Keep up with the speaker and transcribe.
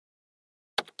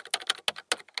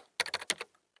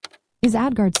Is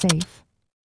AdGuard safe?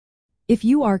 If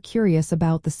you are curious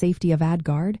about the safety of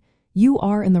AdGuard, you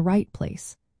are in the right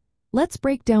place. Let's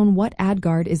break down what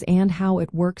AdGuard is and how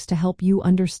it works to help you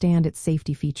understand its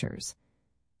safety features.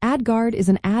 AdGuard is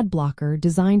an ad blocker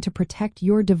designed to protect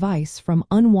your device from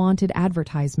unwanted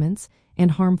advertisements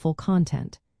and harmful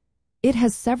content. It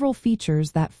has several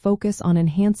features that focus on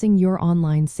enhancing your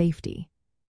online safety.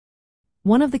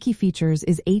 One of the key features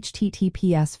is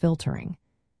HTTPS filtering.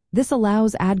 This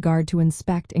allows AdGuard to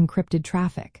inspect encrypted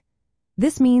traffic.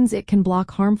 This means it can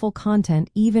block harmful content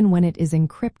even when it is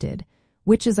encrypted,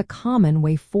 which is a common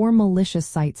way for malicious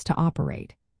sites to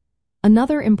operate.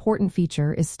 Another important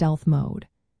feature is stealth mode.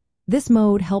 This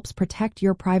mode helps protect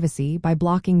your privacy by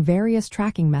blocking various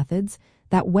tracking methods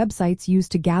that websites use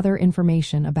to gather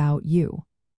information about you.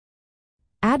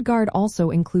 AdGuard also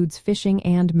includes phishing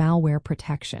and malware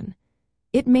protection.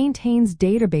 It maintains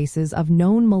databases of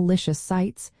known malicious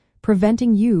sites,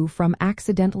 preventing you from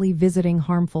accidentally visiting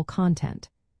harmful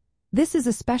content. This is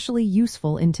especially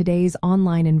useful in today's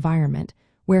online environment,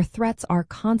 where threats are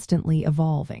constantly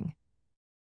evolving.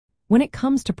 When it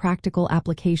comes to practical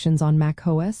applications on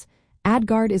macOS,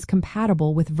 AdGuard is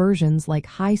compatible with versions like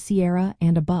High Sierra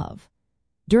and above.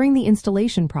 During the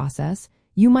installation process,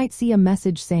 you might see a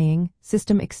message saying,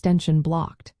 "System extension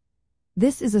blocked."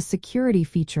 This is a security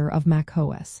feature of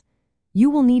macOS. You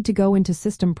will need to go into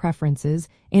System Preferences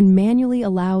and manually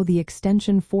allow the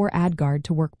extension for AdGuard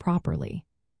to work properly.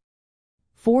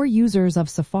 For users of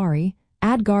Safari,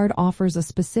 AdGuard offers a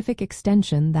specific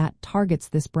extension that targets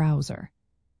this browser.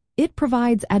 It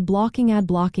provides ad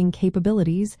blocking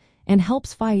capabilities and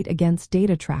helps fight against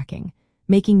data tracking,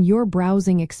 making your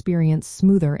browsing experience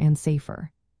smoother and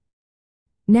safer.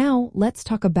 Now, let's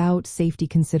talk about safety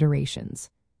considerations.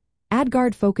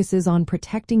 AdGuard focuses on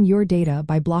protecting your data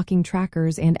by blocking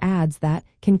trackers and ads that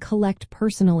can collect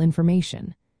personal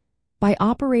information. By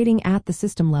operating at the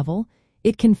system level,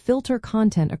 it can filter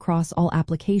content across all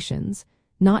applications,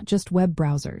 not just web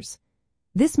browsers.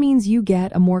 This means you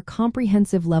get a more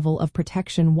comprehensive level of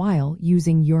protection while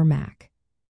using your Mac.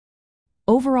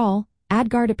 Overall,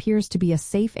 AdGuard appears to be a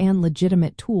safe and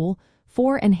legitimate tool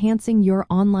for enhancing your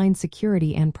online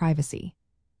security and privacy.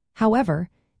 However,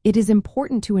 it is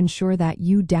important to ensure that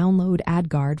you download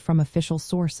AdGuard from official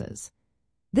sources.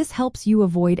 This helps you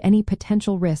avoid any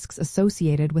potential risks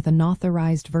associated with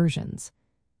unauthorized versions.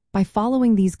 By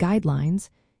following these guidelines,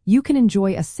 you can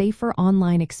enjoy a safer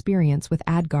online experience with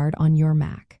AdGuard on your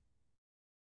Mac.